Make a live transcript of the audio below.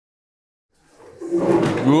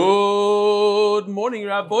Good morning,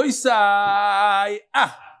 Rabbi Isai.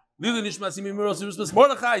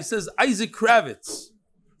 Mordechai says Isaac Kravitz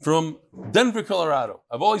from Denver, Colorado.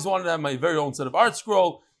 I've always wanted to have my very own set of art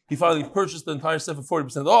scroll. He finally purchased the entire set for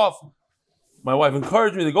 40% off. My wife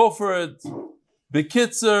encouraged me to go for it.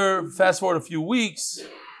 Bekitzer, fast forward a few weeks.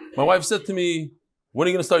 My wife said to me, when are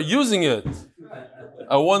you going to start using it?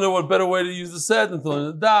 I wonder what better way to use the set than to learn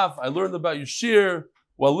the daf. I learned about your shir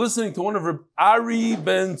while listening to one of Ari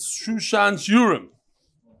Ben Shushan's Yurim.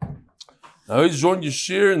 I always joined your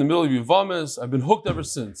shir in the middle of Yevamis. I've been hooked ever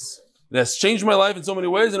since. It has changed my life in so many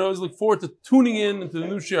ways, and I always look forward to tuning in into the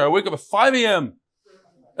new shir. I wake up at 5 a.m.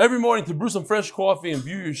 every morning to brew some fresh coffee and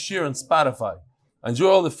view your shir on Spotify. I enjoy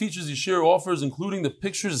all the features your shir offers, including the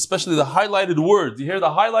pictures, especially the highlighted words. You hear the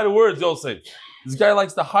highlighted words, you'll say. This guy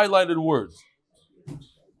likes the highlighted words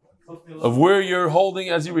of where you're holding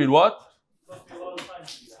as you read. What?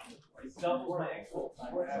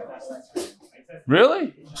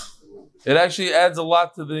 Really? It actually adds a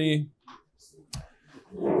lot to the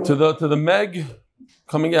meg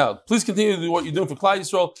coming out. Please continue to do what you're doing for Klal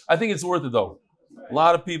Yisrael. I think it's worth it though. A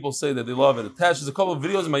lot of people say that they love it. Attached is a couple of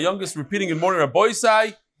videos of my youngest repeating Good Morning Rabbi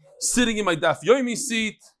Isai, sitting in my Daf Yomi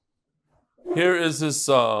seat. Here is his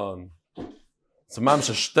son. It's a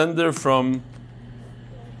Mamsha Stender from...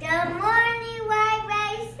 Good morning,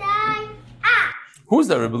 Rabbi Isai. Who's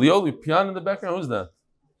that? Rabbi Lioli, piano in the background? Who's that?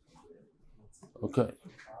 Okay.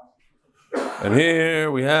 And here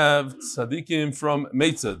we have Tzadikim from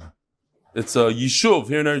Meitzad. It's a Yishuv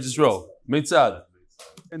here in Eretz Yisrael. Meitzad.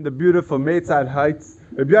 In the beautiful Meitzad Heights.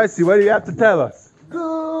 Rabbi Yossi, what do you have to tell us?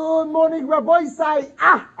 Good morning, Rabbi Isai.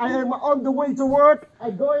 I am on the way to work. I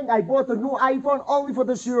bought a new iPhone only for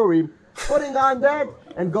the shiurim. Putting on that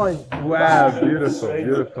and going. Wow,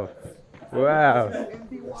 beautiful. Wow.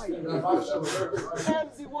 MDY,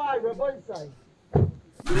 Rabbi Isai.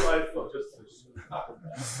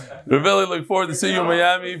 We really look forward to seeing you in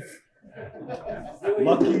Miami.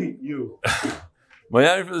 Lucky you.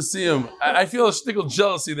 Miami for the Siyum. I feel a shtickle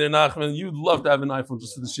jealousy there, Nachman. You'd love to have an iPhone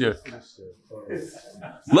just for this year.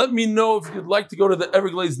 Let me know if you'd like to go to the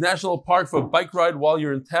Everglades National Park for a bike ride while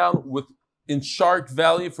you're in town in Shark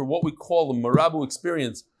Valley for what we call the Marabu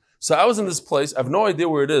experience. So I was in this place. I have no idea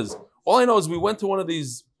where it is. All I know is we went to one of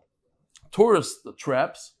these tourist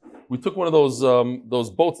traps. We took one of those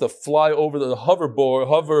boats that fly over the hover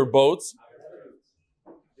boats,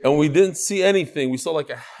 and we didn't see anything. We saw like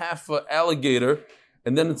a half an alligator,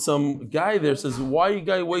 and then some guy there says, "Why you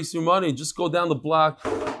guys waste your money? Just go down the block,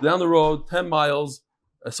 down the road, 10 miles."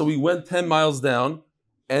 So we went 10 miles down,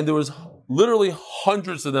 and there was literally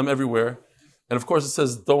hundreds of them everywhere. And of course, it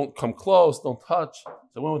says, "Don't come close, don't touch." So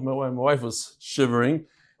I went with my wife. My wife was shivering,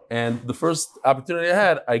 and the first opportunity I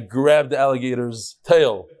had, I grabbed the alligator's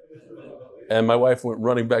tail. And my wife went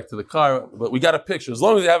running back to the car, but we got a picture. As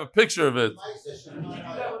long as you have a picture of it.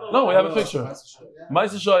 No, we have a picture.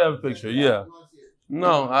 Maisa show I have a picture, yeah.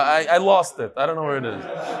 No, I lost it. I don't know where it is.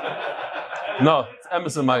 No, it's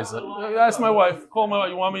Emerson Maisa. Ask my wife. Call my wife.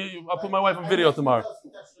 You want me? I'll put my wife on video tomorrow.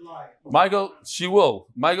 Michael, she will.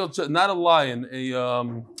 Michael, not a lion,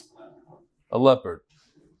 a leopard.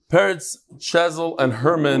 Peretz, Chesel, and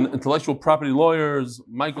Herman, intellectual property lawyers.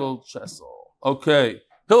 Michael Chesel. Okay.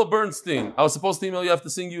 Hill Bernstein, I was supposed to email you after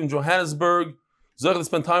seeing you in Johannesburg. Zohar to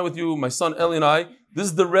spend time with you, my son Eli and I. This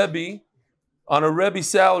is the Rebbe, on a Rebbe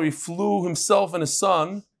salary, flew himself and his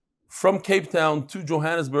son from Cape Town to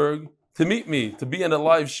Johannesburg to meet me, to be in a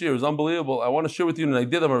live shir. It's unbelievable. I want to share with you an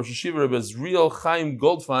idea that my Rosh Hashiva Rebbe Zriel Chaim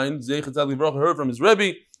Goldfein, Zeichet Tzaddik Baruch, heard from his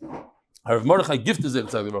Rebbe. Rav Mordechai gifted Zeichet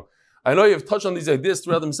Tzaddik Baruch. I know you have touched on these ideas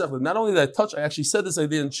throughout the Masechta. Not only did I touch, I actually said this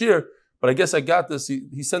idea in shir, but I guess I got this.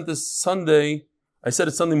 He sent this Sunday. I said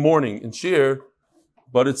it Sunday morning in shir,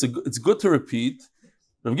 but it's good to repeat.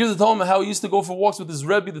 Rav Givza told him how he used to go for walks with his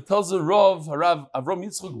Rebbe that tells the Rav Avram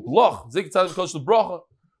Yitzchak Bloch, Zeichet Tzaddik Kodesh L'Bracha.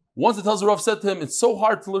 Once the Telzer Rav said to him, it's so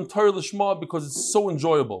hard to learn Torah Lishma because it's so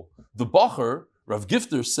enjoyable. The Bacher, Rav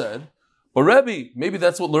Gifter, said, but Rebbe, maybe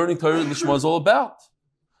that's what learning Torah Lishma is all about.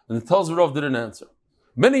 And the Telzer Rav didn't answer.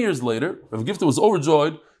 Many years later, Rav Gifter was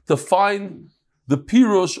overjoyed to find the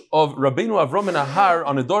Pirush of Rabbeinu Avram and Ahar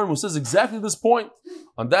on a Dorim who says exactly this point.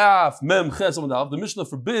 On Daf, Mem, Ches, on Daf, the Mishnah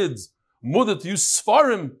forbids Mudar to use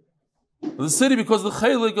Sfarim of the city because the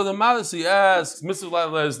Chelik of the Malasi asks,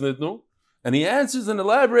 and he answers and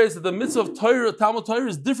elaborates that the mitzvah of Torah, Talmud Torah,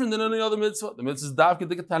 is different than any other mitzvah. The mitzvah is Davke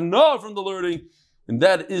Dikatana from the learning, and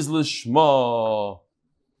that is Lishma.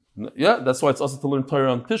 Yeah, that's why it's also to learn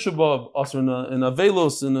Torah on Tisha B'Av, also in a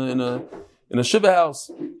Velos, in a Shiva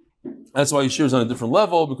house. That's why he shares on a different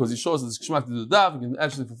level, because he shows that it's Kishmak to the Daf, he can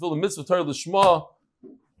actually fulfill the mitzvah Torah Lishma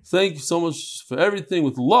Thank you so much for everything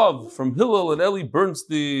with love from Hillel and Eli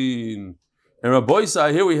Bernstein. And Rabbi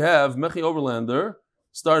Isai, here we have Mechi Oberlander,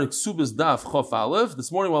 starting Ksubis Daf Chof Aleph.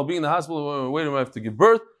 This morning while being in the hospital waiting to give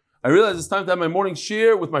birth, I realized it's time to have my morning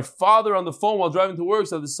shir with my father on the phone while driving to work,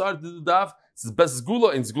 so I decided to do the Daf. It's the best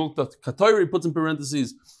Zgula, and Zgula Katoiri, he puts in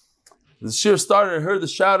parentheses. The shir started, I heard the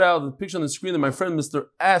shout out, the picture on the screen that my friend Mr.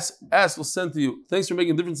 Askell sent to you. Thanks for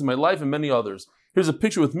making a difference in my life and many others. Here's a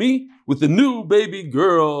picture with me with the new baby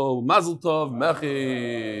girl. Mazel Tov,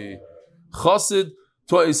 Mechi. Chassid,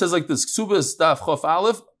 it says like this, Ksubas Daf Chof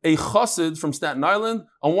Aleph, a chassid from Staten Island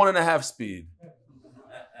on 1.5 speed.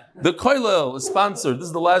 The Koilel is sponsored. This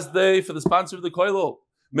is the last day for the sponsor of the Koilel.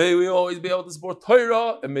 May we always be able to support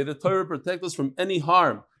Torah, and may the Torah protect us from any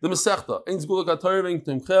harm. The Masechta, Ein Zgulak HaTorah V'In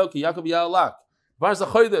Temchel Ki Yaakov Ya'alak. V'Ars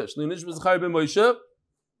HaChodesh, L'Yinish B'Zachar Ben Moshe,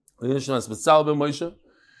 L'Yinish B'Tzal Ben Moshe.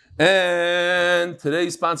 And today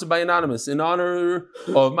is sponsored by Anonymous in honor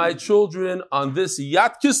of my children on this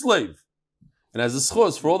Yat Kislev. And as a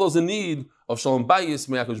schos for all those in need of Shalom Bayis,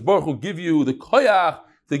 may HaKadosh Baruch Hu give you the koyach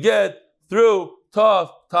to get through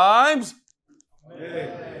tough times.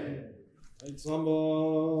 Lecha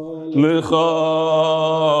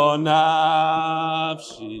nafshi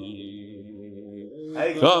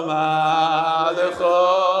kama lecha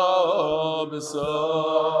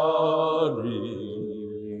b'sari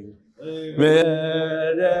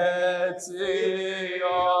meretz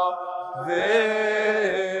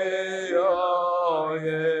ve'oyev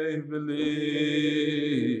b'limoy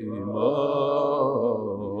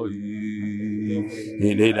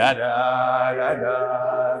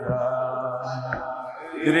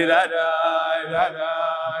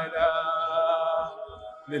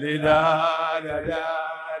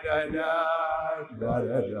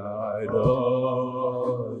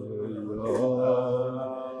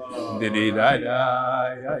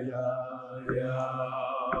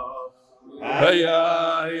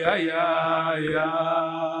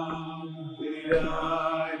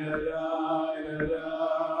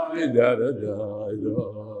da-da-da-da-da.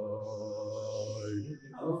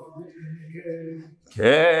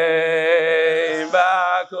 Came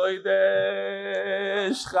back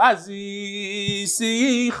kodesh chazi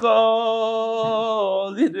sicha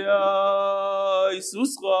liday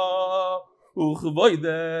suscha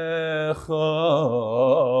uchvoidecha.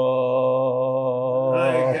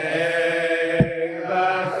 Came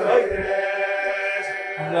back kodesh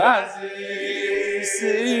chazi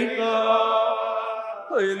sicha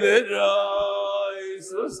liday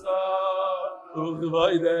suscha.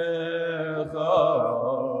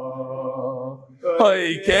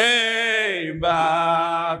 I came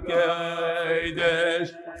back,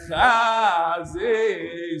 Kodesh Chazi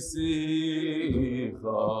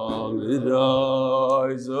Sicha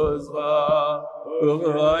L'Day Zuzcha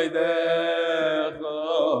U'Vaydecha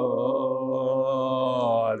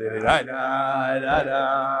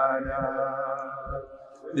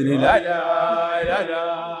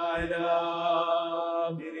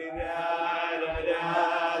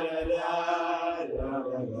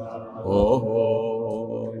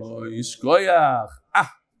Oh, Yishkoyach.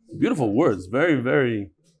 Beautiful words. Very,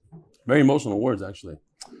 very, very emotional words, actually.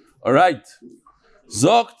 All right.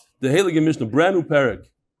 Zokt, the Heilige Mishnah, brand new parak.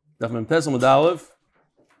 Daf Mem Tes Amud Aleph.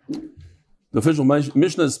 The official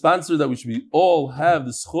Mishnah is sponsored that we should all have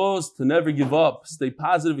the schos to never give up, stay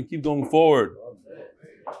positive, and keep going forward.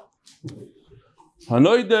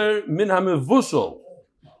 Hanoider min hamevushal.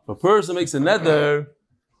 A person makes a neder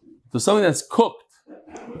to something that's cooked.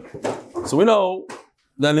 So we know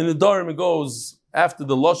that in the Dharam it goes after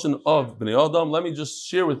the Lashon of Bnei Adam. Let me just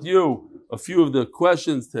share with you a few of the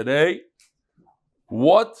questions today.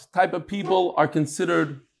 What type of people are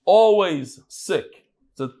considered always sick?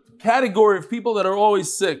 It's a category of people that are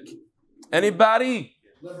always sick. Anybody?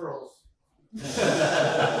 Liberals.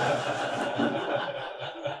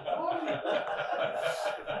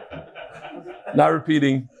 Not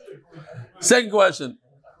repeating. Second question.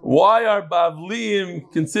 Why are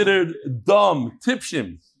Bavliim considered dumb?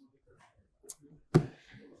 Tipshim.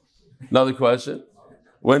 Another question.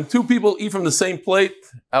 When two people eat from the same plate,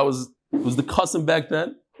 was the custom back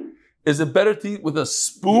then? Is it better to eat with a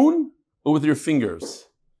spoon or with your fingers?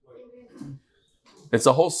 It's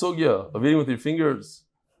a whole sugya of eating with your fingers.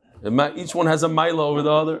 Each one has a mila over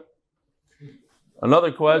the other.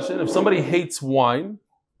 Another question. If somebody hates wine,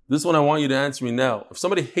 this one I want you to answer me now. If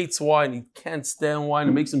somebody hates wine, he can't stand wine,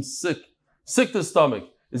 it makes him sick to the stomach,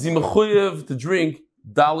 is he mechuyev to drink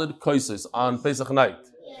Daled Kaisos on Pesach night?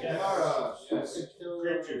 Yes.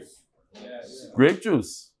 Grape juice. Yes. Grape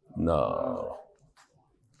juice? No.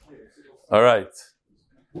 All right.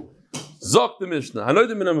 Zok the Mishnah.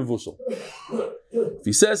 Hanoidim min mevushal. If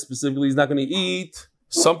he says specifically he's not going to eat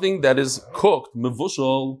something that is cooked,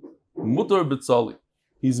 mevushal, mutar b'tzali.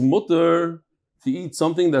 He's mutar to eat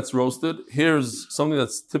something that's roasted. Here's something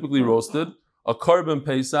that's typically roasted. A korban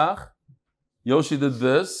Pesach. Yoshi did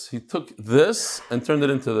this. He took this and turned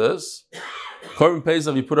it into this. Korban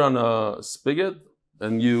Pesach, you put it on a spigot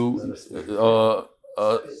and you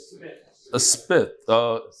a spit.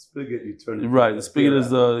 Spigot, you turn it. Right. The spigot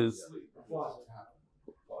is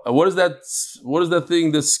what is that? What is that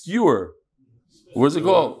thing? The skewer. What's it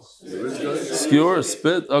called? Skewer,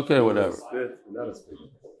 spit. Okay, whatever. Spit, not a spigot.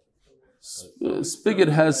 Spigot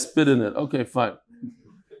has spit in it. Okay, fine.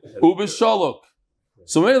 Ubis shalok.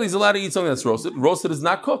 So maybe he's allowed to eat something that's roasted. Roasted is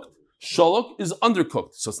not cooked. Shalok is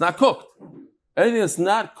undercooked, so it's not cooked. Anything that's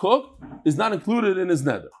not cooked is not included in his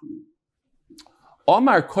neder.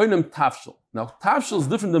 Omar koinem tafshel. Now tafshel is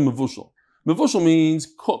different than mevushal. Mevushal means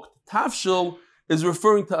cooked. Tafshel is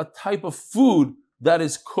referring to a type of food that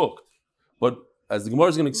is cooked. But as the Gemara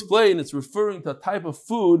is going to explain, it's referring to a type of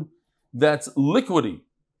food that's liquidy,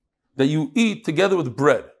 that you eat together with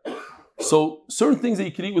bread. So certain things that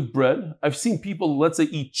you can eat with bread, I've seen people, let's say,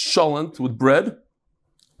 eat cholent with bread.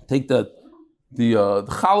 Take the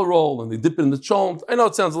challah roll and they dip it in the cholent. I know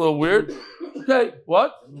it sounds a little weird. Okay,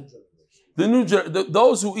 what?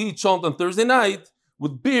 Those who eat cholent on Thursday night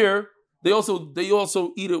with beer, they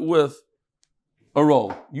also eat it with a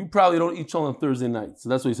roll. You probably don't eat cholent on Thursday night, so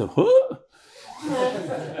that's what he said. Huh?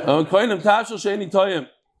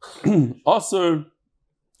 Asr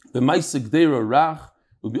b'maisik deira rach.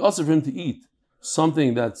 It would be also for him to eat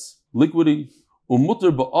something that's liquidy,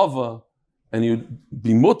 mutter ba'ava, and you'd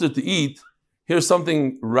be mutter to eat. Here's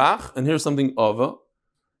something rach, and here's something ava.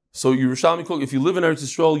 So Yerushalmi cook. If you live in Eretz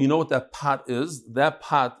Yisrael, you know what that pot is. That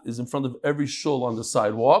pot is in front of every shul on the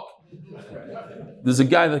sidewalk. There's a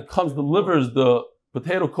guy that comes, delivers the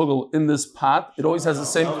potato kugel in this pot. It always has the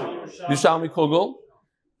same Yerushalmi kugel.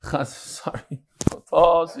 Sorry.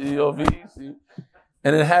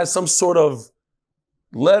 And it has some sort of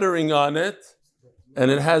lettering on it,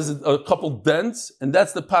 and it has a couple dents, and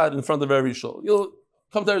that's the pot in front of every shul. You'll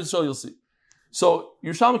come to every shul, you'll see. So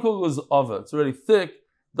Yerushalmi kugel is ava; it's already thick.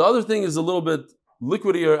 The other thing is a little bit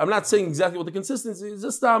liquidier. I'm not saying exactly what the consistency is.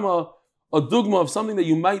 Just a dugma of something that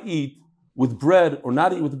you might eat with bread or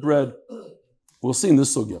not eat with bread. We'll see in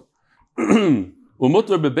this sugya.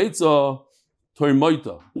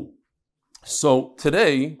 So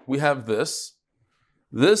today we have this.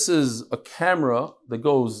 This is a camera that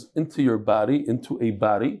goes into your body, into a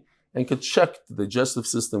body, and could check the digestive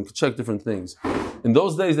system, could check different things. In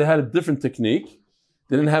those days, they had a different technique.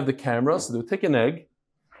 They didn't have the camera, so they would take an egg,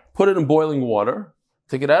 put it in boiling water,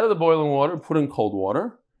 take it out of the boiling water, put it in cold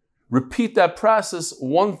water, repeat that process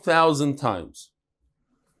 1,000 times.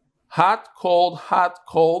 Hot, cold.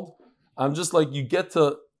 I'm just like you get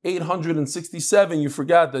to 867, you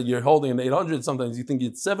forgot that you're holding an 800. Sometimes you think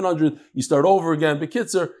it's 700. You start over again.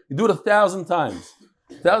 Bekitzer, you do it 1,000 times.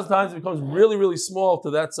 1,000 times it becomes really, really small to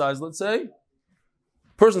that size, let's say.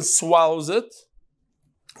 Person swallows it.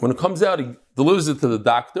 When it comes out, he delivers it to the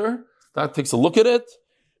doctor. Doctor takes a look at it.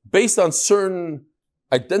 Based on certain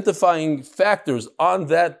identifying factors on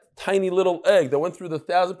that tiny little egg that went through the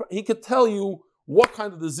 1,000, he could tell you what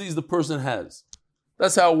kind of disease the person has.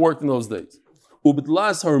 That's how it worked in those days.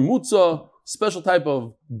 Ubitlas harmutza, special type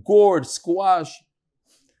of gourd, squash.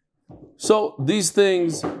 So these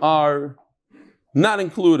things are not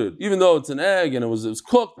included, even though it's an egg and it was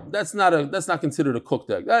cooked. That's not considered a cooked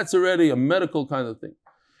egg. That's already a medical kind of thing.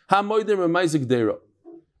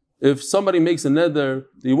 If somebody makes a neder,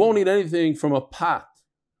 you won't eat anything from a pot,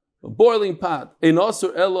 a boiling pot. It has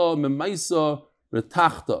to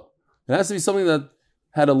be something that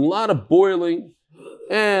had a lot of boiling.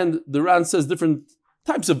 And the Ran says different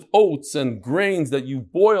types of oats and grains that you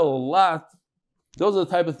boil a lot. Those are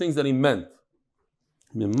the type of things that he meant.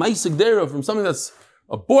 From something that's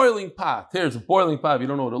a boiling pot. Here's a boiling pot. If you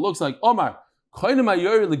don't know what it looks like. Omar,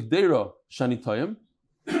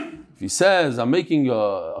 if he says, I'm making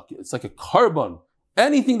it's like a carbon,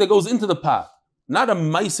 anything that goes into the pot, not a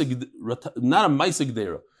maisig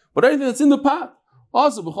dera, but anything that's in the pot.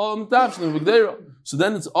 Also, so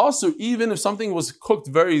then it's also, even if something was cooked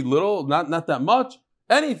very little, not that much,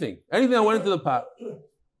 anything that went into the pot.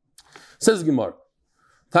 Says Gemara,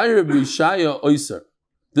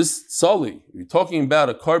 this Soli, you're talking about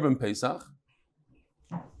a korban Pesach.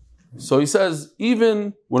 So he says,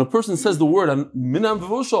 even when a person says the word, I'm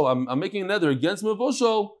making a neder against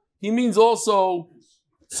mevushal, he means also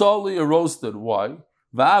Soli or roasted. Why?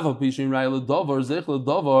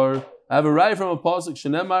 I have a raya from a pasuk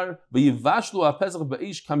shenemar v'yivashlu ha'pesach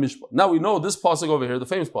ba'eish kamishpat. Now we know this pasuk over here, the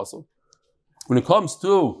famous pasuk. When it comes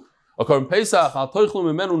to a korban pesach, al toichlu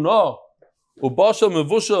mimenu no ubashal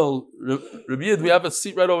mevushal. Rabbi Yid, we have a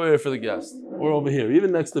seat right over here for the guest, or over here,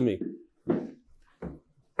 even next to me.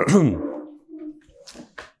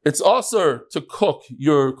 It's also to cook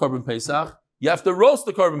your korban pesach. You have to roast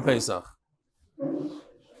the korban pesach.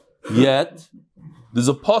 Yet there's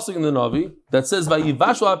a pasuk in the Navi that says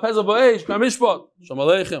vayivashlu ha'pesach ba'eish kamishpat. Shalom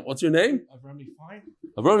aleichem. What's your name? Avrami Fine.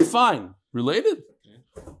 Avrami Fine. Related?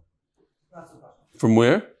 From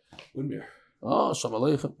where? Woodmere. Oh, Shalom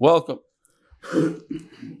aleichem. Welcome.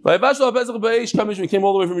 Vayivashlu ha'pesach ba'eish kamishpat. We came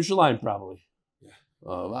all the way from Yerushalayim, probably. Yeah.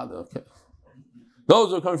 Oh, okay.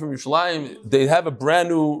 Those who are coming from Yerushalayim, they have a brand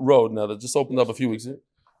new road now that just opened up a few weeks ago.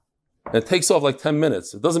 And it takes off like 10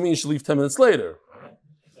 minutes. It doesn't mean you should leave 10 minutes later.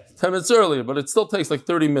 10 minutes earlier, but it still takes like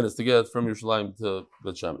 30 minutes to get from Yerushalayim to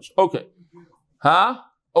Bet Shemesh. Okay. Huh?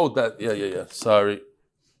 Oh, that, yeah. Sorry.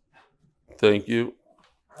 Thank you.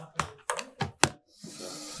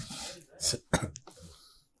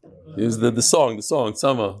 Here's the song. Some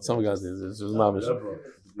guys, this is mamish.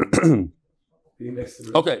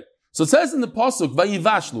 Okay. So it says in the pasuk,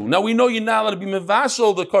 vayivashlu. Now we know you're not allowed to be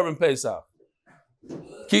mevashel the korban pesach.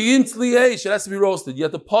 Ki in tzli, it has to be roasted.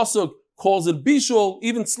 Yet the pasuk calls it bishul.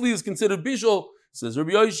 Even tzli is considered bishul. Says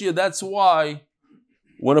Rabbi Yoshia, that's why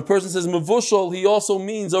when a person says mevushal, he also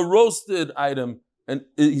means a roasted item, and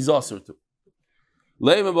he's also to.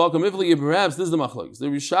 Perhaps this is the machlokes. The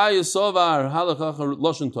Rishaya Sovar Halachach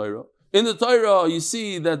Lashon Torah. In the Torah, you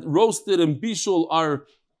see that roasted and bishul are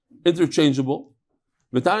interchangeable.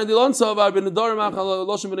 No,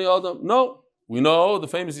 we know the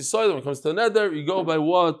famous Yisrael, when it comes to the neder, you go by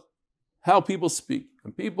what? How people speak.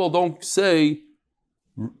 And people don't say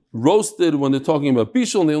roasted when they're talking about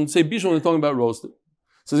bishul, and they don't say bishul when they're talking about roasted.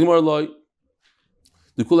 Says Gemara Loi,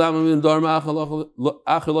 you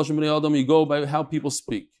go by how people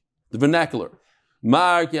speak, the vernacular.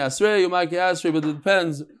 Mark Yasrei, but it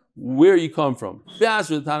depends where you come from.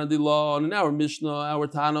 And in our Mishnah, our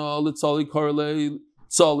Tana, Litzali, Korele,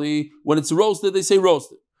 Tzali, when it's roasted, they say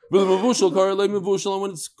roasted. And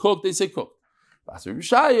when it's cooked, they say cooked. In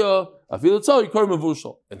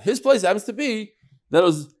his place, it happens to be that it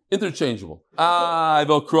was interchangeable. But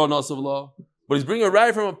he's bringing a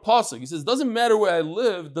raya from a pasuk. He says, it doesn't matter where I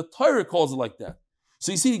live, the Torah calls it like that.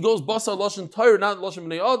 So you see, he goes basar lashon Torah, not lashon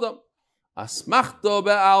bnei adam. Asmachta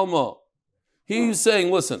be'alma. He's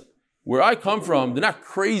saying, listen, where I come from, they're not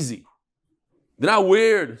crazy. They're not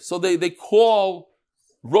weird. So they call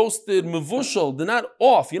roasted mevushal. They're not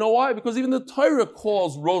off. You know why? Because even the Torah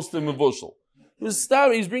calls roasted mevushal. He's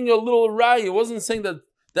bringing a little raya. He wasn't saying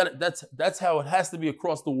that's how it has to be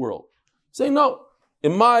across the world. He's saying, no.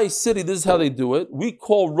 In my city, this is how they do it. We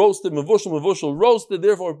call roasted mevushal roasted.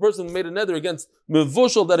 Therefore, a person made a neder against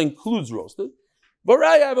mevushal that includes roasted. But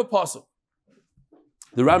I have a pasuk.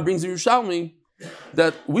 The Ram brings a Yerushalmi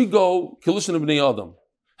that we go kilushin b'nei adam.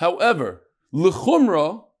 However,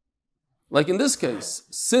 l'chumra, like in this case,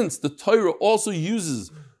 since the Torah also uses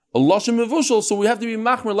a lashon mevushal, so we have to be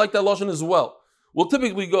machmer like that lashon as well. We'll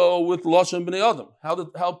typically go with lashon b'nei adam,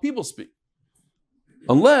 how people speak,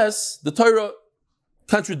 unless the Torah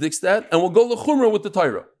contradicts that, and we'll go l'chumra with the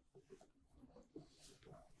Torah.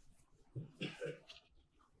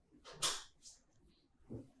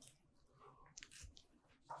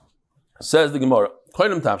 Says the Gemara,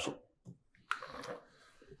 Koinem Tafshel.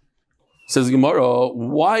 Says the Gemara,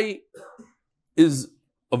 why is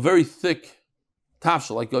a very thick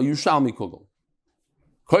tafshel, like a Yerushalmi kugel?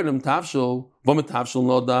 Koinem Tafshel, Vomet Tafshel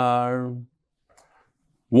Nodar.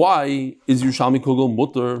 Why is Yerushalmi kugel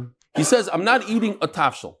mutter? He says, I'm not eating a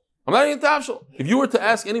tafshel. I'm not eating a tafshel. If you were to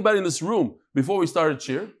ask anybody in this room before we started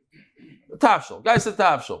cheer, a tafshel. Guy said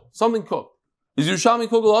tafshel, something cooked. Is Yerushalmi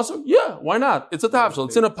kugel also? Yeah, why not? It's a tafshel.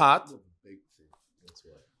 It's in a pot.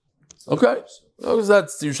 Okay, because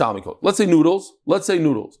that's Yerushalmi kugel. Let's say noodles.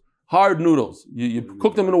 Hard noodles. You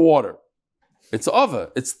cook them in the water. It's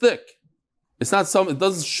ava. It's thick. It's not it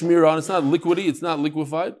doesn't smear on. It's not liquidy. It's not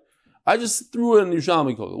liquefied. I just threw in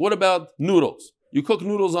Yerushalmi kugel. What about noodles? You cook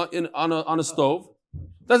noodles on a stove.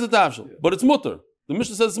 That's a tafshel, but it's mutter. The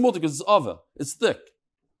Mishnah says it's mutter because it's ava. It's thick.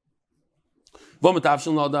 Vomet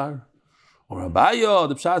tafshel nadar. Or Abaya,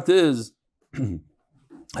 the pshat is,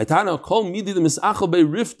 it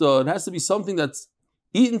has to be something that's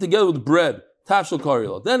eaten together with bread. Tafshel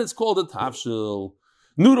karila. Then it's called a tafshel.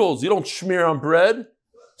 Noodles, you don't smear on bread,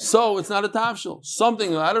 so it's not a tafshel.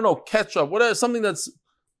 Something, I don't know, ketchup, whatever, something that's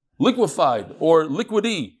liquefied or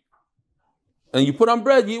liquidy, and you put on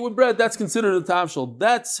bread, you eat with bread, that's considered a tafshel.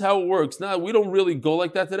 That's how it works. Now, we don't really go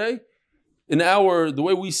like that today. the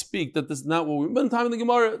way we speak, that this is not what we meant. Time in the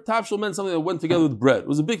Gemara, tafshil meant something that went together with bread. It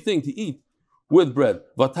was a big thing to eat with bread.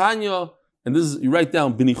 Vatanya, and this is, you write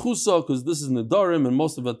down binichusa, because this is Nedarim, and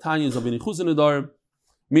most of Vatanyas are binichusa Nedarim,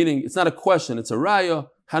 meaning it's not a question, it's a raya.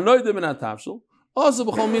 Hanoidim in a tafshil. Also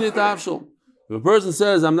b'chol mini tafshil. If a person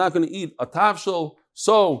says, I'm not going to eat a tafshil,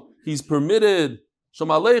 so he's permitted,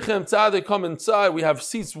 Shalom Aleichem, Tzaddik, come inside, we have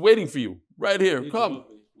seats waiting for you, right here, come.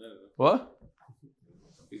 What?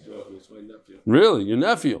 It's my nephew. Really? Your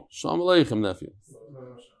nephew? Shalom Aleichem, nephew.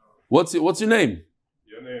 What's your name?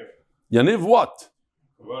 Yaniv. Yaniv what?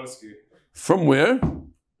 Kowalski. From where?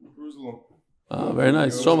 Jerusalem. Ah, very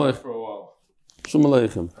nice. Shalom Aleichem. For a while. Shalom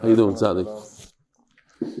Aleichem. How you doing, Tzaddik?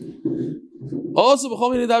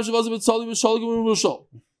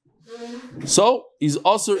 So, he's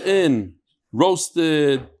also in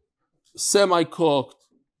roasted, semi-cooked,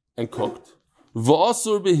 and cooked.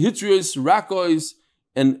 V'asur behitrios rakois,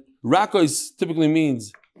 and rakois typically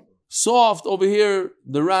means soft. Over here,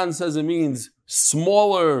 the Ran says it means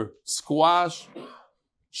smaller squash.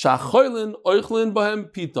 Shachoylin oichlin bahem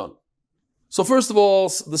piton. So first of all,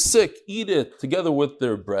 the sick eat it together with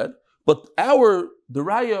their bread. But the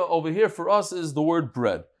raya over here for us is the word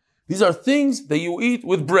bread. These are things that you eat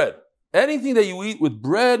with bread. Anything that you eat with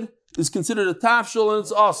bread is considered a tafshil and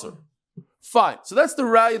it's aser. Fine. So that's the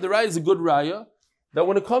raya. The raya is a good raya. That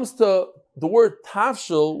when it comes to the word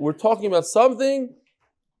tafshil, we're talking about something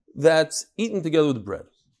that's eaten together with bread.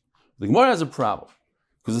 The Gemara has a problem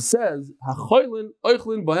because it says, "Hachoylin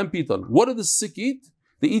oichlin bahem piton." What do the sick eat?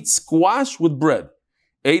 They eat squash with bread.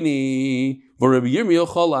 Eini v'Rebbe Yirmiyah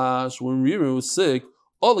chalash. When Yirmiyah was sick,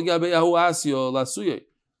 all the gabeyahu asyo lasuye.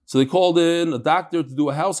 So they called in a doctor to do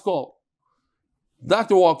a house call. The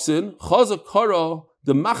doctor walks in. Chazak kara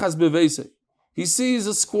the machas bevese. He sees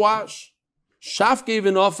a squash. Shaf gave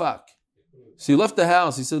an ofak. So he left the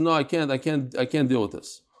house. He said, "No, I can't deal with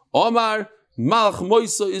this." Omar malach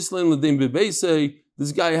moisa islan l'dim bevese.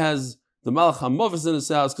 This guy has the malach hamovas in his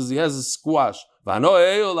house because he has a squash. And I'm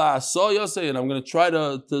going to try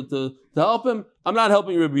to help him. I'm not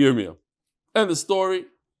helping Rabbi Yirmiyah. And the story,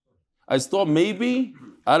 I thought maybe,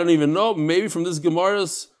 I don't even know, maybe from this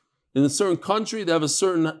Gemara's, in a certain country, they have a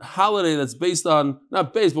certain holiday that's based on,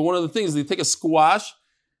 not based, but one of the things, they take a squash,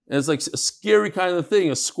 and it's like a scary kind of thing,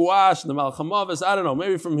 a squash, and the Malach HaMavis, I don't know,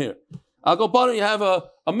 maybe from here. I'll go, Pardon, you have a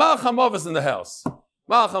Malach HaMavis in the house.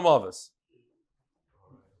 Malach HaMavis.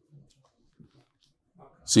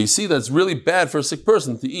 So you see that's really bad for a sick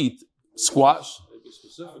person to eat squash. Maybe a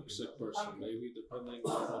specific sick person, maybe depending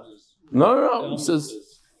on what his No. He says,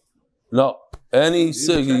 no. Any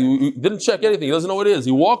sick, he didn't check anything. He doesn't know what it is.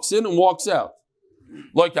 He walks in and walks out.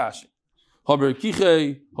 Like Kashi. Haber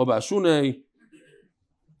kiche, haber ashune.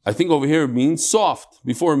 I think over here it means soft.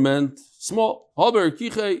 Before it meant small. Haber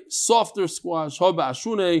kiche, softer squash. Haber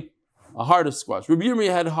ashune, a harder squash. Rabbi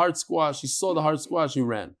Yirmiyah had a hard squash. He saw the hard squash, he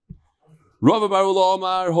ran. Rava Barula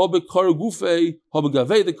Omar, Hobe Kara Gufe, Hobe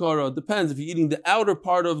Gave the Kara. Depends if you're eating the outer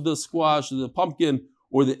part of the squash, the pumpkin,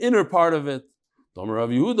 or the inner part of it. Domer Rav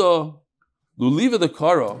Yehuda, Luliva the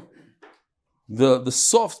Kara, the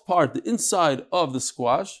soft part, the inside of the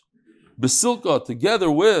squash, Basilka together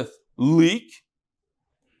with leek,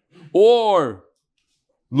 or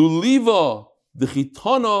Luliva the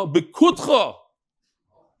Chitana Bekutcha.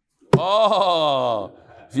 Oh,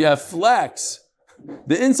 if you have flax.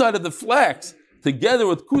 The inside of the flax, together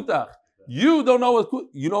with kutach. You don't know what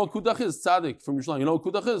kutach is, Tzaddik from Yerushalayim. You know what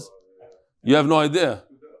kutach is? You have no idea.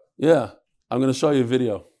 Yeah, I'm going to show you a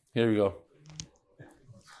video. Here we go.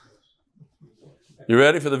 You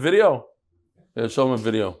ready for the video? Yeah, show them a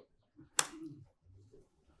video.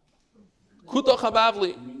 Kutach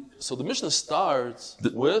habavli. So the Mishnah starts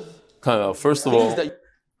with, first of all,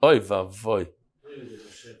 oy vavoy.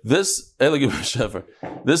 This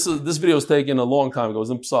video was taken a long time ago. It was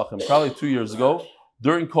in Pesachim, probably 2 years ago,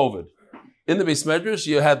 during COVID. In the Beis Medrash,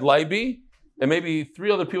 you had Leiby, and maybe 3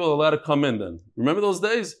 other people allowed to come in then. Remember those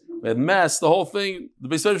days? We had mass, the whole thing. The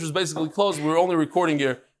Beis Medrash was basically closed. We were only recording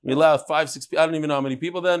here. We allowed 5, 6 people. I don't even know how many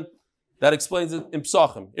people then. That explains it in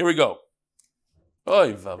Pesachim. Here we go.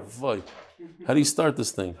 Oy vavoy. How do you start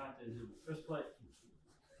this thing?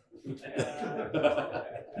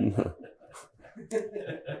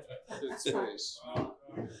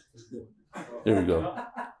 Here we go.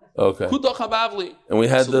 Okay. And we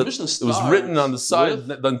had it was written on the side,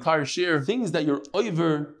 the entire shir. Things that you're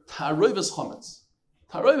over taroivas chametz.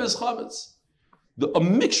 Taroivas chametz. A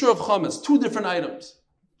mixture of chametz, 2 different items.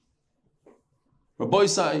 Rabbi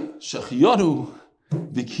Isai, Shechiyanu,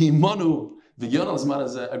 Vikimanu,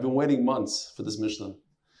 I've been waiting months for this Mishnah.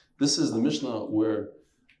 This is the Mishnah where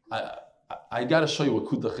I got to show you what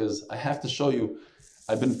kutach is. I have to show you.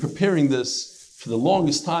 I've been preparing this for the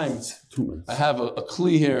longest time. I have a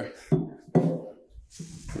kli here.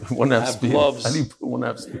 1.5 speed. Gloves. I need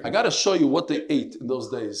 1.5 speed. I got to show you what they ate in those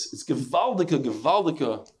days. It's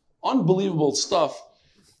gewaldike, unbelievable stuff.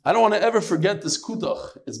 I don't want to ever forget this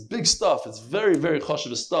kutach. It's big stuff. It's very, very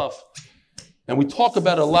chashuv stuff. And we talk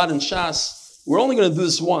about it a lot in Shas. We're only going to do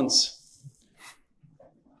this once.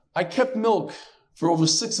 I kept milk for over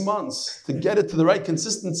 6 months to get it to the right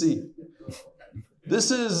consistency.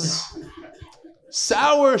 This is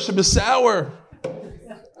sour, should be sour.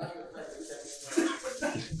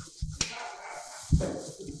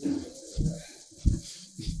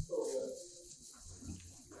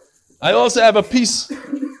 I also have a piece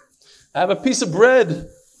of bread.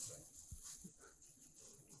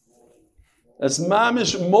 That's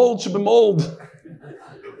mamish mold should be mold.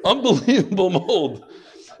 Unbelievable mold.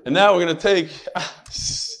 And now we're going to take...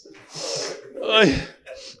 we're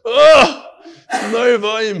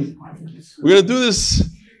going to do this...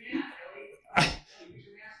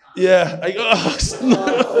 Yeah.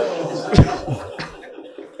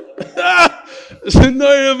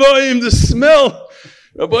 The smell.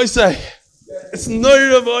 Rabbi say, it's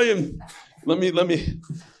Noiravoyim. Let me.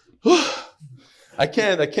 I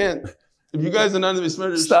can't. If you guys are not in the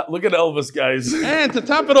Bismillah, Stop. Look at Elvis, guys. and to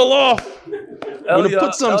top it all off, we're going to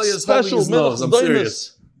put some Elia's special holding his nose. I'm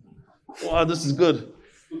serious. Wow, this is good.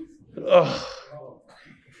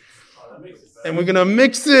 And we're going to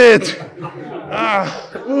mix it.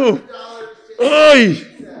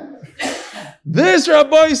 This,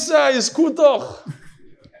 Rabbi say, is kutach.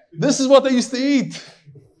 This is what they used to eat.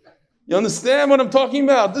 You understand what I'm talking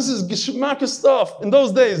about? This is geschmack stuff. In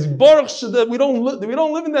those days, Baruch that we don't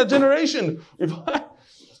live in that generation. Can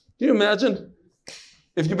you imagine?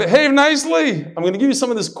 If you behave nicely, I'm going to give you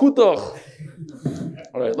some of this kutach.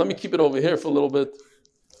 All right, let me keep it over here for a little bit.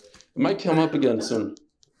 It might come up again soon.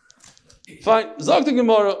 Fine. Zog the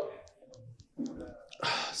Gemara.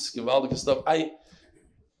 It's gewaldige stuff.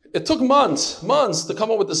 It took months to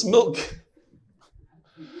come up with this milk.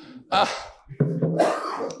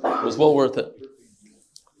 It was well worth it.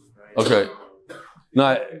 Okay.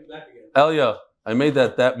 Now, Elia, I made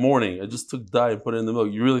that morning. I just took dye and put it in the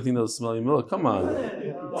milk. You really think that was smelling milk? Come on.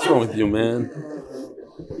 What's wrong with you, man?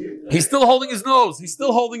 He's still holding his nose.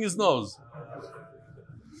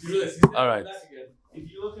 All right. If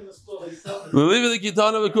you look in the store, they sell it.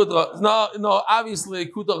 No, obviously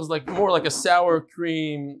kutach is more like a sour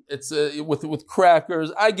cream. It's with crackers.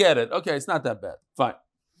 I get it. Okay, it's not that bad. Fine.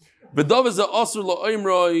 If you're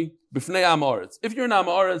an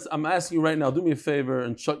Amaretz, I'm asking you right now, do me a favor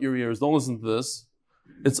and shut your ears. Don't listen to this.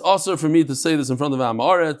 It's also for me to say this in front of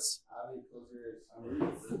Amaretz.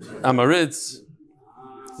 Amaretz.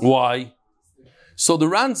 Why? So the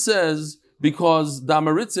Ran says, because the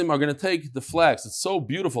Amaritzim are going to take the flax. It's so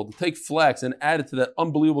beautiful to take flax and add it to that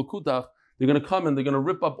unbelievable kutach. They're going to come and they're going to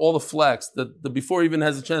rip up all the flax that before it even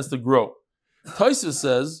has a chance to grow. Tosfos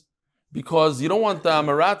says, because you don't want the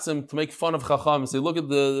Amaratzim to make fun of Chacham and say, look at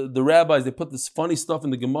the rabbis, they put this funny stuff in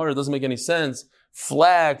the Gemara, it doesn't make any sense.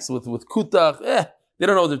 Flax with kutach, they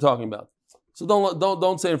don't know what they're talking about. So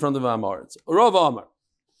don't say in front of Amaretz. Rav Amar.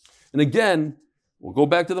 And again, we'll go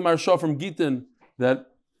back to the Maharsha from Gittin, that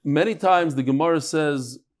many times the Gemara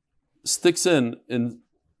sticks in the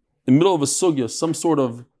middle of a sugya, some sort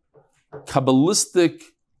of Kabbalistic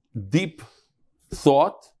deep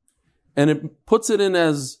thought, and it puts it in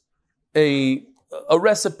as a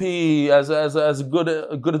recipe, as a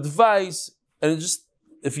good advice, and it just,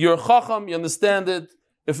 if you're a chacham, you understand it.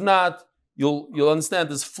 If not, you'll understand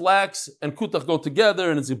this flax and kutach go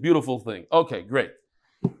together, and it's a beautiful thing. Okay, great.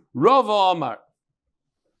 Rav Amar.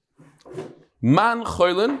 Man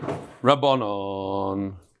choylin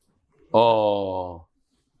rabbanon. Oh.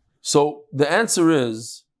 So the answer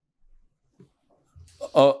is,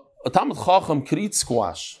 a Talmid Chacham could eat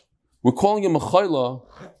squash. We're calling him a chayla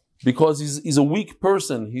because he's a weak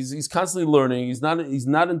person. He's constantly learning. He's not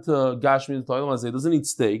into gashmi. He doesn't eat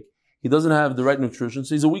steak. He doesn't have the right nutrition,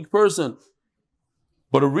 so he's a weak person.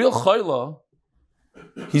 But a real chayla,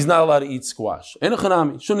 he's not allowed to eat squash.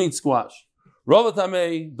 Enochanami shouldn't eat squash. Rava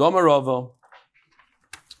tamei doma rava.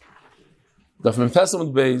 Daf Mem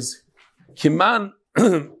Testament Beis Kiman.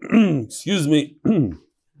 Excuse me.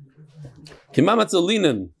 Kiman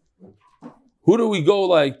matzalinen. Who do we go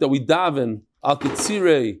like that we daven al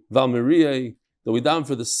kitzirei valmeriei, that we daven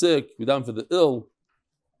for the sick, we daven for the ill?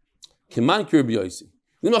 Kiman kirbiyosi.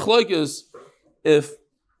 The machlok is if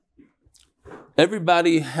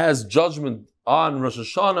everybody has judgment on Rosh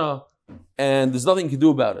Hashanah and there's nothing you can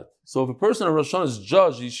do about it. So if a person on Rosh Hashanah is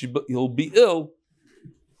judged, he'll be ill.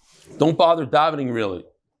 Don't bother davening really.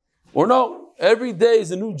 Or no, every day is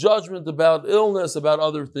a new judgment about illness, about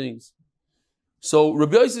other things. So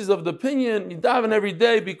Rabbi Yossi is of the opinion, you daven every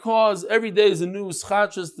day because every day is a new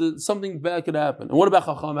schachas that something bad could happen. And what about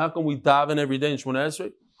Chacham? How come we daven every day in Shemona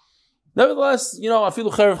Esrei? Nevertheless,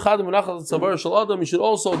 afilu cherev chadim v'nachal tzavar shel adam, you should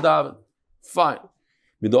also daven. Fine.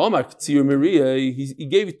 Midomar k'tzir Maria, he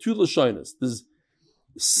gave you two lashonos. There's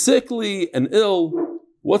sickly and ill.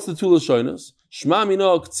 What's the two lashonos? Shema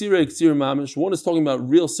mino k'tzirei k'tzir mamish. One is talking about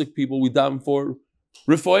real sick people we daven for.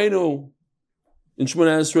 Rifoenu in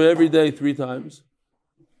Shemona Esrei every day 3 times.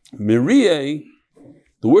 Miriye,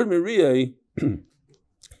 the word Miriye,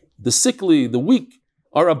 the sickly, the weak,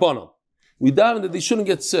 are Rabbanan. We daven that they shouldn't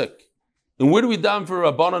get sick. And where do we daven for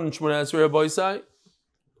Rabbanan in Shemona Esrei, Rabbi Yisai?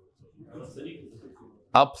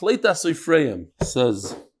 Al Pleitas Ephraim,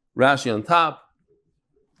 says Rashi on top.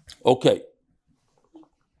 Okay.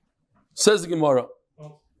 Says the Gemara.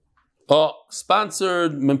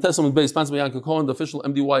 Sponsored Memtesam Bay, sponsored by Yanka Cohen, the official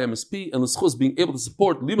MDY MSP, and L'schus being able to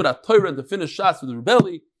support Limudat Torah and to finish shots with the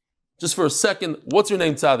rebelli. Just for a second, what's your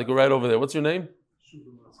name, Tzaddik? Go right over there. What's your name?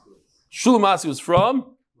 Shulamasi was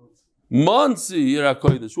from Muncie. Who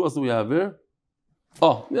else do we have here?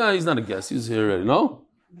 Oh, yeah, he's not a guest. He's here already. No?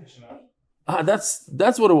 That's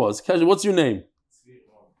what it was. What's your name?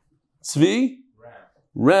 Tzvi?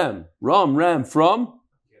 Ram from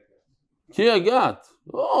Kiryat.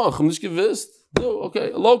 Oh, ich hab nicht gewusst.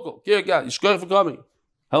 Okay, local. Kiryat. Yishkoich for coming.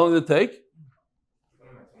 How long did it take?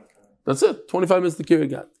 That's it. 25 minutes to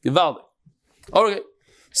Kiryat. Gewaldig. Okay.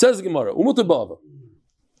 Says the Gemara. Umutabava.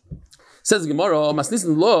 Says the Gemara.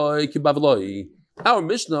 Masnisin loy ki bavloi. Our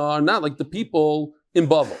Mishnah are not like the people in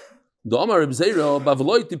Bavel. The Amar Reb Zera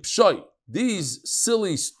bavloi tipshoi. These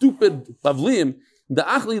silly, stupid Bavlim. The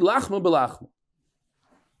achli lachma belachma.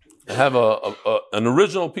 I have an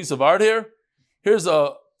original piece of art here. Here's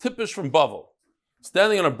a tippish from Bavel,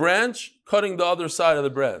 standing on a branch, cutting the other side of the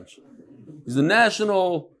branch. He's the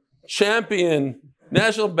national champion,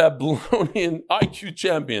 national Babylonian IQ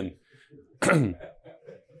champion.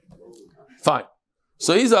 Fine.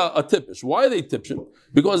 So he's a tippish. Why are they tippish?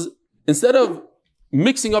 Because instead of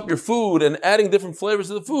mixing up your food and adding different flavors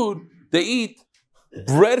to the food, they eat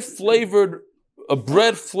bread flavored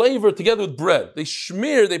together with bread. They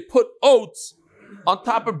put oats on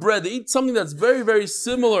top of bread. They eat something that's very, very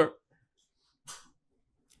similar.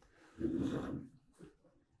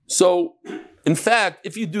 So, in fact,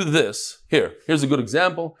 if you do this, here's a good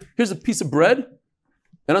example. Here's a piece of bread,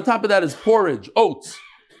 and on top of that is porridge, oats.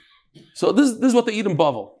 So this is what they eat in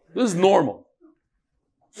Bavel. This is normal.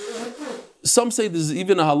 Some say there's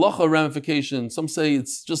even a halacha ramification. Some say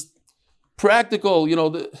it's just practical.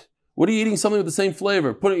 What are you eating something with the same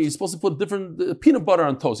flavor? You're supposed to put different peanut butter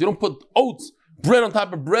on toast. You don't put oats, bread on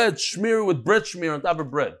top of bread, schmear with bread schmear on top of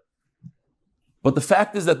bread. But the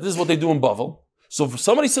fact is that this is what they do in Bavel. So if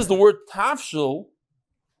somebody says the word tafshil,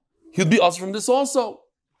 he'll be us from this also.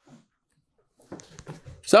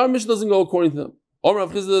 So our mission doesn't go according to them.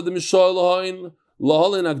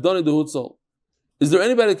 Is there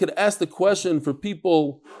anybody that could ask the question for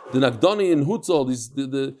people, the Nagdani and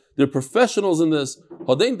Hutzal, they're professionals in this.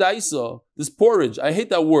 Hodein daisa, this porridge, I hate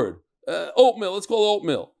that word. Oatmeal, let's call it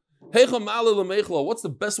oatmeal. What's the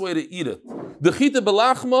best way to eat it? The chita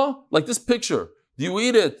belachma, like this picture. Do you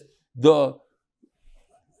eat it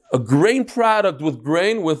a grain product with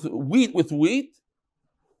grain, with wheat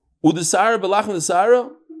Udesara belachma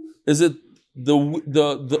desara? Is it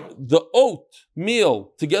the oat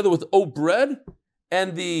meal together with oat bread?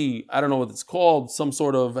 And I don't know what it's called, some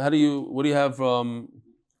sort of, what do you have,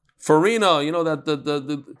 farina, that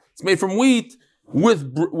it's made from wheat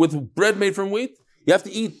with bread made from wheat. You have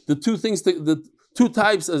to eat the two things, the two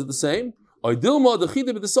types as the same.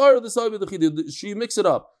 She mix it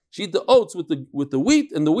up. She eat the oats with the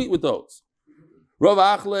wheat and the wheat with the oats.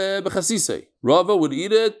 Rava would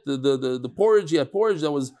eat it, the porridge, he had porridge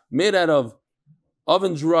that was made out of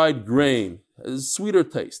oven-dried grain. It has a sweeter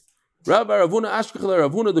taste. Oh,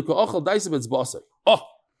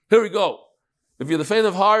 here we go. If you're the faint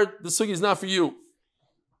of heart, the sugi is not for you.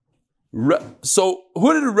 So,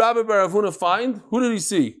 who did Rabbi Bar Ravuna find? Who did he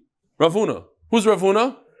see? Ravuna. Who's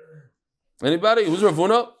Ravuna? Anybody? Who's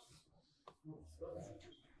Ravuna?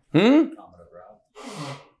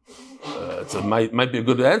 It might be a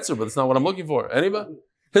good answer, but it's not what I'm looking for. Anybody?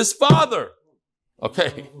 His father.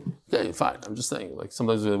 Okay, fine. I'm just saying, like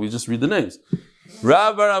sometimes we just read the names.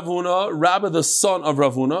 Rabbi Ravuna, Rabbi the son of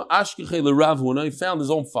Ravuna, Ashkiche le Ravuna, he found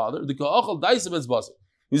his own father.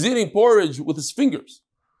 He's eating porridge with his fingers.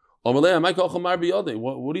 What are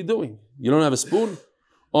you doing? You don't have a spoon?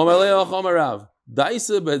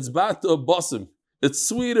 It's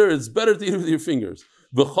sweeter. It's better to eat with your fingers.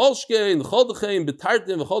 V'cholshkein, v'choldechein,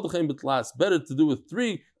 b'tartim, v'choldechein, b'tlas. Better to do with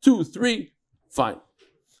 3, 2, 3. Fine.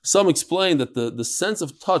 Some explain that the sense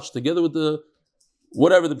of touch together with the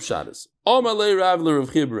whatever the pshat is. Omar lei Rav le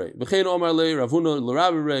Rav Chibrei. V'chein Omar lei Rav Huna le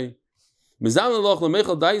Rav Rei. Mizam leloch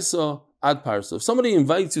lemechel daisa ad parsa. If somebody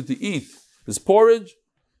invites you to eat this porridge,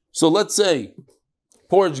 so let's say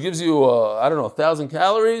porridge gives you 1,000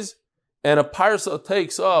 calories, and a parsa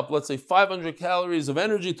takes up, let's say, 500 calories of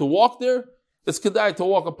energy to walk there. It's kedai to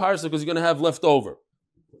walk a parsa because you're going to have leftover.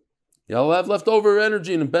 You'll have leftover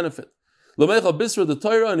energy and benefit. Lemechel bisra the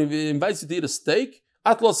Torah, and if he invites you to eat a steak,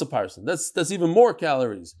 atlos a parsa. That's even more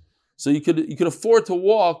calories. So you could afford to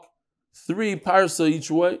walk 3 parsa each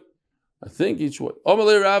way. I think each way.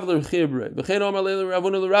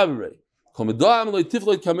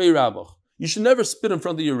 You should never spit in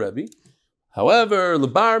front of your Rebbe. However,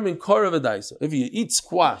 if you eat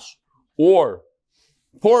squash or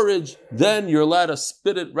porridge, then you're allowed to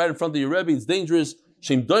spit it right in front of your Rebbe. It's dangerous.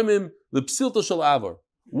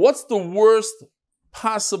 What's the worst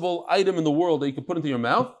possible item in the world that you can put into your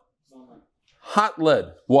mouth? Hot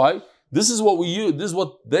lead. Why? This is what we use. This is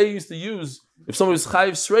what they used to use. If somebody was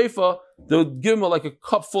chayiv sreifa, they would give him like a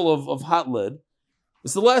cup full of hot lead.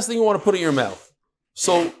 It's the last thing you want to put in your mouth.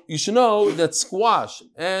 So you should know that squash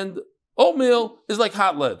and oatmeal is like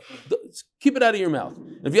hot lead. Keep it out of your mouth.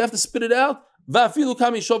 If you have to spit it out, even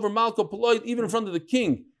in front of the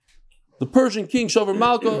king, the Persian king Shover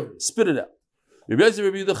Malka, spit it out.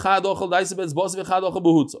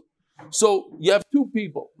 So you have 2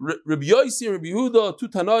 people, Rabbi Yossi and Rabbi Yehuda, 2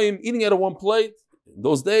 Tanaim, eating out of one plate. In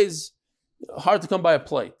those days, hard to come by a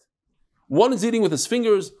plate. One is eating with his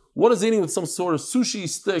fingers, one is eating with some sort of sushi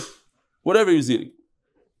stick, whatever he's eating.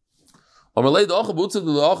 One, the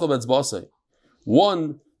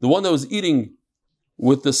one that was eating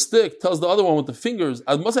with the stick, tells the other one with the fingers,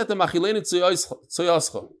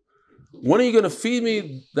 when are you going to feed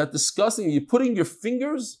me that disgusting? You're putting your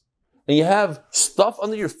fingers and you have stuff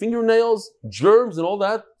under your fingernails, germs and all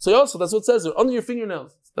that. So also, that's what it says there, under your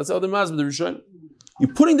fingernails. That's how the Masbid, the Rishon.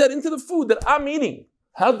 You're putting that into the food that I'm eating.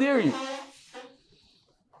 How dare you?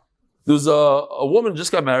 There's a woman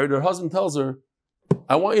just got married. Her husband tells her,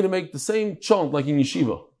 I want you to make the same chunk like in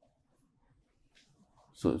yeshiva.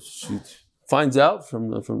 So she finds out from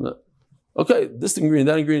the okay, this ingredient,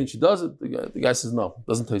 that ingredient, she does it. The guy says, no, it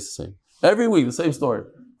doesn't taste the same. Every week, the same story.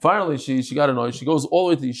 Finally, she got annoyed. She goes all the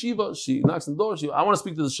way to the yeshiva. She knocks on the door. I want to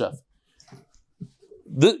speak to the chef.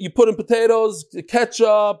 You put in potatoes,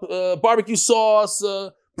 ketchup, barbecue sauce,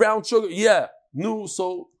 brown sugar. Yeah, new.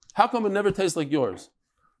 So how come it never tastes like yours?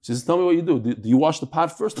 She says, tell me what you do. Do you wash the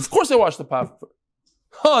pot first? Of course I wash the pot first.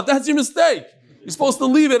 Oh, that's your mistake. You're supposed to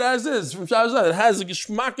leave it as is from Shabbos. It has a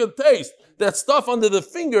geschmack of taste. That stuff under the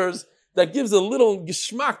fingers that gives a little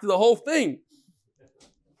geschmack to the whole thing.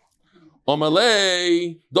 So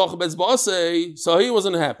he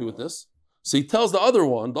wasn't happy with this. So he tells the other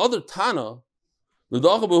one, the other Tana,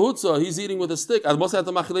 he's eating with a stick.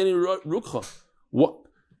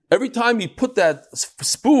 Every time you put that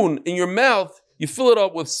spoon in your mouth, you fill it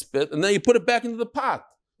up with spit, and then you put it back into the pot,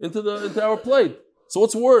 into our plate. So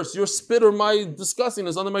what's worse, your spit or my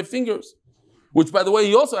disgustingness under my fingers? Which, by the way,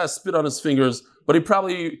 he also has spit on his fingers, but he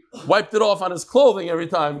probably wiped it off on his clothing every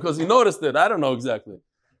time because he noticed it. I don't know exactly.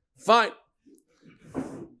 Fine.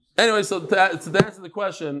 Anyway, so to answer the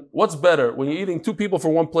question, what's better? When you're eating 2 people for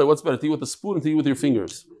one plate, what's better? To eat with a spoon or to eat with your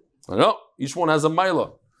fingers? I know. Each one has a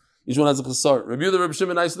maila. Each one has a chasar.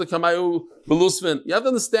 You have to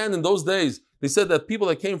understand, in those days, they said that people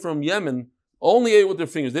that came from Yemen only ate with their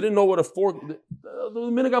fingers. They didn't know what a fork... The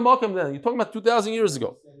minhag HaMakom then. You're talking about 2,000 years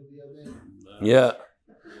ago. Yeah.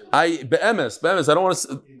 Be'emes, I don't want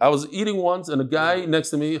to... I was eating once, and a guy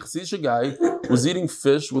next to me, a Chassidish guy, was eating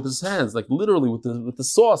fish with his hands, like literally with the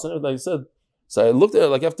sauce and everything. I said... So I looked at it,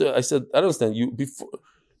 like after... I said, I don't understand. You're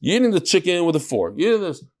eating the chicken with a fork. You're eating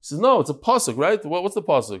this. He says, no, it's a pasuk, right? What's the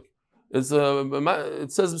pasuk? It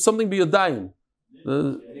says something be a daim.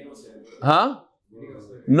 Huh?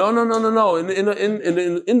 No.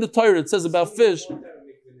 In the Torah it says about fish.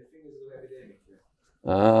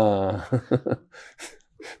 The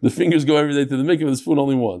fingers go every day to the mikveh, the spoon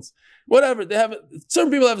only once. Whatever.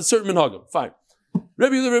 Certain people have a certain minhagim. Fine.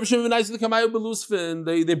 Rabbi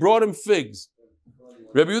Yehuda, they brought him figs.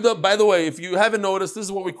 Rabbi Yehuda, by the way, if you haven't noticed, this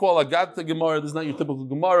is what we call a Gata Gemara. This is not your typical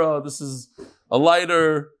Gemara. This is a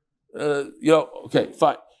lighter. Okay,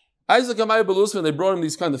 fine. Isaac Amaya Belusman, they brought him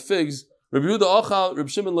these kind of figs. Rabbi Yehuda ochal, Rabbi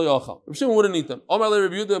Shimon lo yochal. Rabbi Shimon wouldn't eat them. Omar le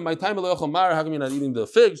Rabbi Yehuda, my time lo yochal mar. How come you're not eating the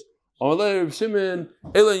figs? Amalei Reb Shimon,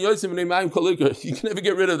 Ela and Yosim and Mayim Kolikar. You can never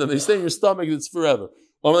get rid of them. They stay in your stomach. It's forever.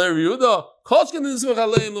 Amalei Reb Yehuda, Kolchkin Nismech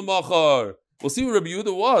Aleim L'Machar. We'll see what Reb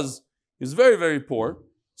Yehuda was. He was very, very poor.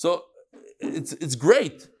 So it's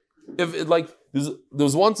great. If it, like there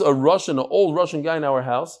was once an old Russian guy in our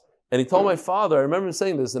house, and he told my father. I remember him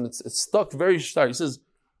saying this, and it's stuck very stark. He says,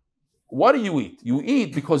 "Why do you eat? You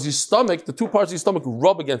eat because your stomach, the two parts of your stomach,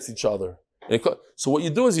 rub against each other. So what you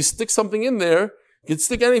do is you stick something in there. You can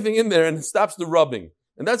stick anything in there, and it stops the rubbing.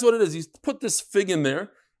 And that's what it is. You put this fig in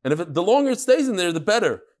there, and the longer it stays in there, the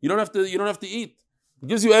better. You don't have to eat. It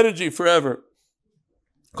gives you energy forever."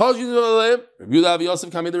 So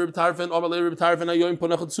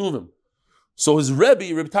his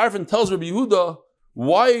Rebbe, Rebbe Tarfon, tells Rebbe Yehuda,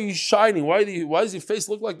 why are you shining? Why does your face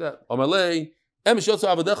look like that?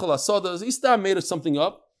 He made us something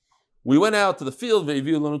up. We went out to the field,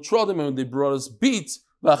 and they brought us beets,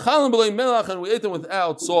 and we ate them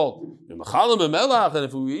without salt. And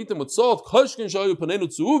if we eat them with salt,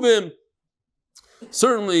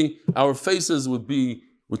 certainly our faces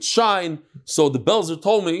would shine. So the Belzer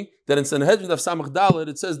told me that in Sanhedrin of Samach Dalet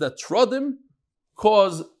it says that trodim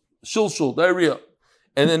cause shilshul, diarrhea.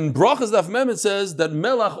 And then Brachas Daf Mem it says that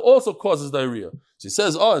melach also causes diarrhea. So he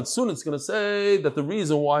says, and soon it's going to say that the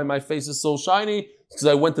reason why my face is so shiny is because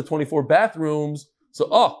I went to 24 bathrooms. So,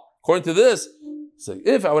 according to this, so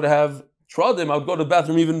if I would have trodim, I would go to the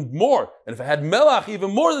bathroom even more. And if I had melach,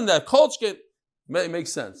 even more than that, kolchkin, it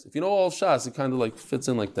makes sense. If you know all Shas, it kind of like fits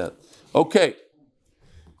in like that. Okay.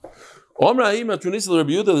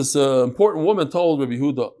 This important woman told Rabbi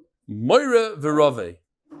Yehuda, Moira v'Rave.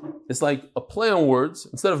 It's like a play on words.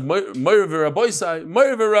 Instead of Moira v'Raboisai,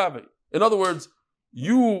 Moira v'Rave. In other words,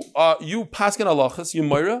 you paskin halachas, you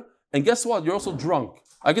Moira, and guess what? You're also drunk.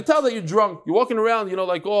 I can tell that you're drunk. You're walking around, you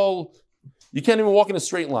can't even walk in a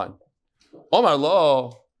straight line. Omar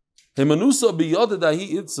lo, hemanusa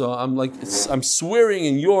biyadahi itza. I'm swearing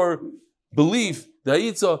in your belief that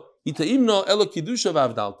itza itaimna ela kiddusha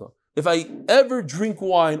v'avdalta. If I ever drink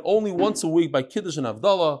wine only once a week by Kiddush and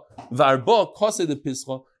Avdallah, v'arba kase de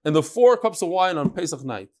pischa, and the 4 cups of wine on Pesach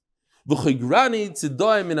night. V'chigrani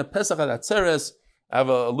tzidoim in a Pesach adatzeres. I have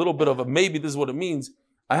a little bit of maybe this is what it means.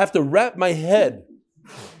 I have to wrap my head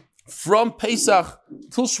from Pesach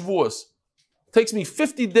till Shavuos. It takes me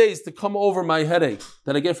 50 days to come over my headache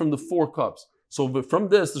that I get from the 4 cups. So from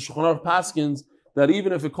this, the Shulchan Aruch paskins that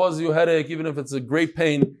even if it causes you a headache, even if it's a great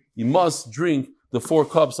pain, you must drink the 4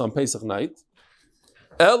 cups on Pesach night.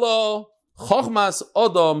 Elo chachmas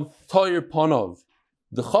adam toyer panov.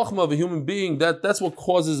 The chachma of a human being, that's what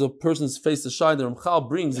causes a person's face to shine. The Ramchal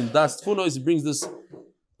brings in Das Tfunos, he brings this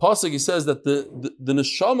pasuk. He says that the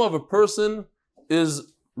neshama of a person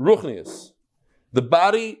is ruchnius. The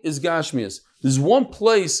body is gashmius. There's one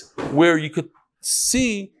place where you could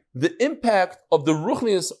see the impact of the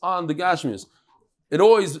ruchnius on the gashmius. It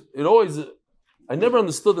always. I never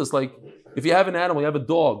understood this. Like, if you have an animal, you have a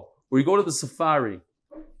dog, or you go to the safari,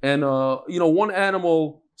 and one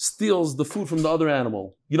animal steals the food from the other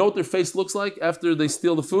animal. You know what their face looks like after they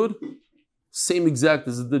steal the food? Same exact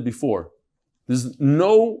as it did before. There's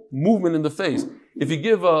no movement in the face. If you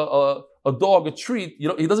give a dog a treat, he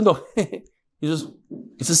doesn't go.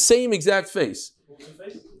 It's the same exact face.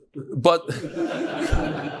 But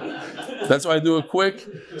that's why I do it quick,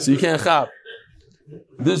 so you can't chop.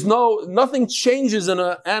 Nothing changes in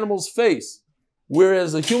an animal's face.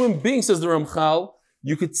 Whereas a human being, says the Ramchal,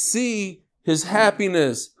 you could see his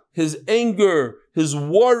happiness, his anger, his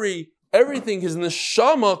worry, everything, his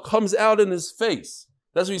neshama comes out in his face.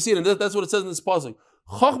 That's what you see, and that's what it says in this pasuk.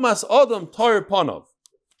 Chachmas adam toyer panov.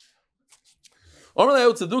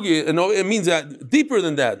 It means that deeper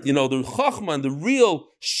than that. The chachma and the real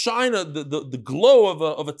shine, the glow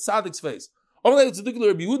of a tzaddik's face.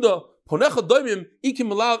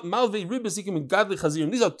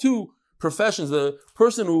 These are 2 professions. The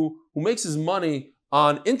person who makes his money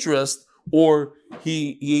on interest, or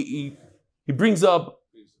he brings up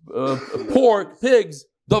pork, pigs,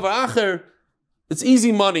 davar acher. It's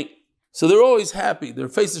easy money. So they're always happy. Their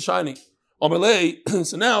face is shining.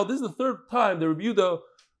 So now this is the 3rd time the Rebbe Yehuda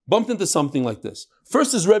bumped into something like this.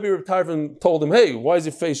 First his Rebbe Reb Tarfon told him, hey, why is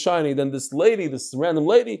your face shiny? Then this random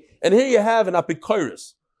lady, and here you have an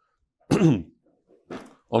apikoros. You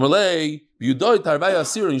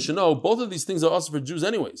should know both of these things are also for Jews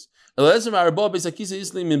anyways. I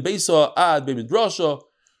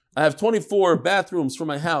have 24 bathrooms from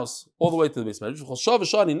my house all the way to the basement.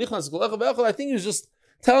 I think he was just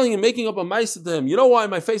telling him, making up a ma'aseh to him. You know why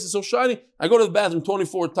my face is so shiny? I go to the bathroom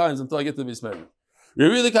 24 times until I get to the basement. He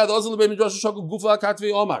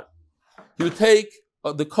would take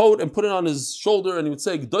the coat and put it on his shoulder, and he would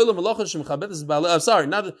say, sorry,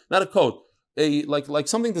 not a coat, like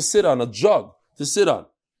something to sit on, a jug to sit on.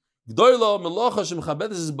 Now,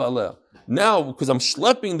 because I'm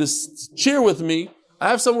schlepping this chair with me, I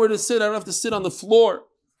have somewhere to sit. I don't have to sit on the floor.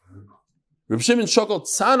 Reb Shimon Shokol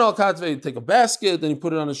Tzan al Katvei, take a basket, then he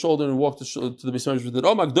put it on his shoulder and walk to the Beis Medrash with it.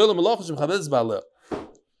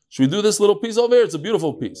 Should we do this little piece over here? It's a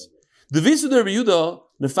beautiful piece. The Visu de Rabbi Yehuda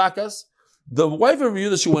Nefakas, the wife of Rabbi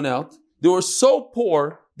Yehuda, she went out. They were so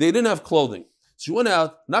poor, they didn't have clothing. She went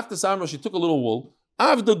out, knocked the samra, she took a little wool.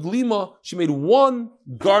 Avda Glima, she made one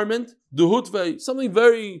garment, Duhutvei, something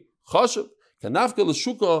very chashuv. Kanafka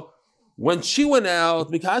L'shuka, when she went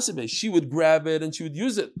out, Mikasebe, she would grab it and she would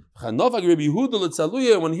use it. When he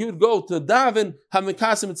would go to daven,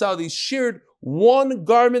 he shared one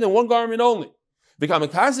garment and one garment only. He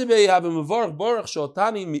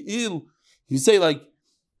say like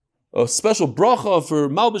a special bracha for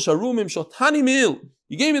Malbish Arumim Shotani Me'il.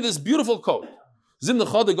 You gave me this beautiful coat. There's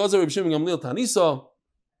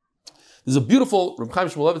a beautiful Reb Chaim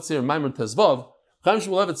Shmulevitz here in Maimon Tezvav. Chaim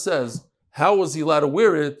Shmulevitz says, how was he allowed to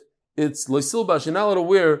wear it? It's loisilbash, you're not allowed to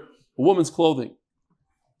wear a woman's clothing.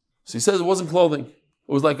 So he says it wasn't clothing. It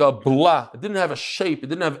was like a blah. It didn't have a shape. It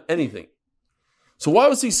didn't have anything. So why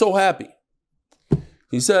was he so happy?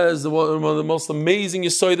 He says one of the most amazing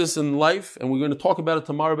Yisoidus in life, and we're going to talk about it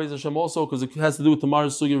tomorrow, Beis Hashem, also, because it has to do with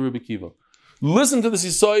tomorrow's Sugya of Rebbe Kiva. Listen to this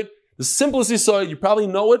Yisoid, the simplest Yisoid, you probably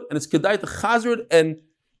know it, and it's Kedai to Chazir it and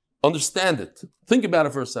understand it. Think about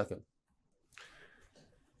it for a second.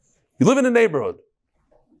 You live in a neighborhood.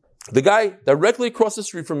 The guy directly across the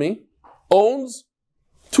street from me owns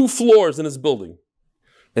 2 floors in his building.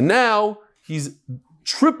 And now he's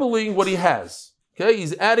tripling what he has. Okay,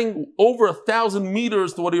 he's adding over 1,000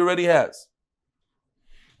 meters to what he already has.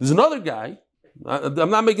 There's another guy, I'm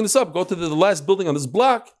not making this up, go to the last building on this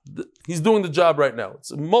block, he's doing the job right now.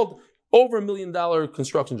 It's over $1 million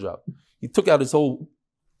construction job. He took out his whole,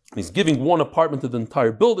 he's giving one apartment to the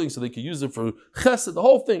entire building so they could use it for chesed, the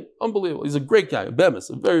whole thing. Unbelievable. He's a great guy, a bemis,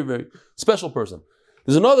 a very, very special person.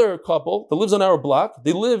 There's another couple that lives on our block.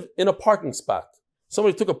 They live in a parking spot.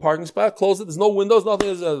 Somebody took a parking spot, closed it, there's no windows,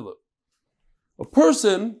 nothing. A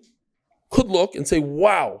person could look and say,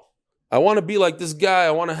 wow, I want to be like this guy.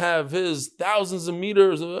 I want to have his thousands of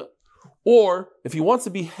meters. Or if he wants to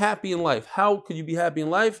be happy in life, how could you be happy in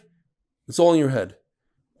life? It's all in your head.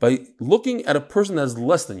 By looking at a person that has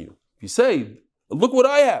less than you. If you say, look what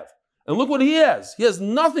I have, and look what he has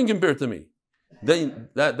nothing compared to me, then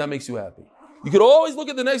that makes you happy. You could always look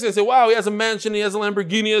at the next guy and say, wow, he has a mansion, he has a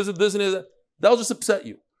Lamborghini, he has this and he has that. That'll just upset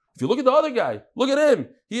you. If you look at the other guy, look at him.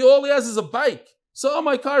 All he has is a bike. So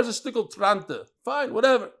my car is a stickel trante. Fine,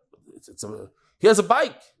 whatever. He has a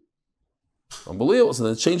bike. Unbelievable. So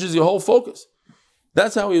that changes your whole focus.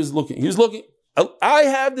 That's how he was looking. He was looking, I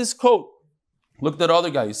have this coat. Look at that other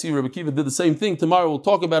guy. You see, Rebbe Kiva did the same thing. Tomorrow we'll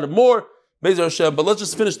talk about it more. Be'ezer Hashem. But let's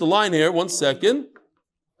just finish the line here. 1 second.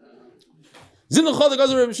 He couldn't come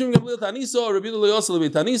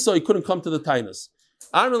to the Tainus.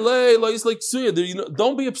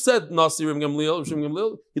 Don't be upset, Nasi Rebbe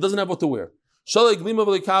Gamliel. He doesn't have what to wear. So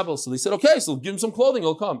they said, okay, so give him some clothing,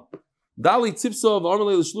 he'll come. So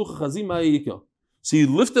he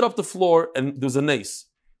lifted up the floor and there's a nace.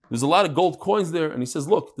 There's a lot of gold coins there, and he says,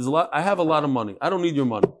 look, I have a lot of money. I don't need your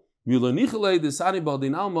money. I don't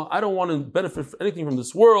want to benefit from anything from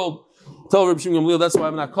this world. Tell Reb Shimon Gamliel, that's why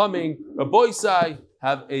I'm not coming. Rabbi Isai,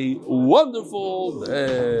 have a wonderful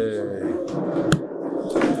day.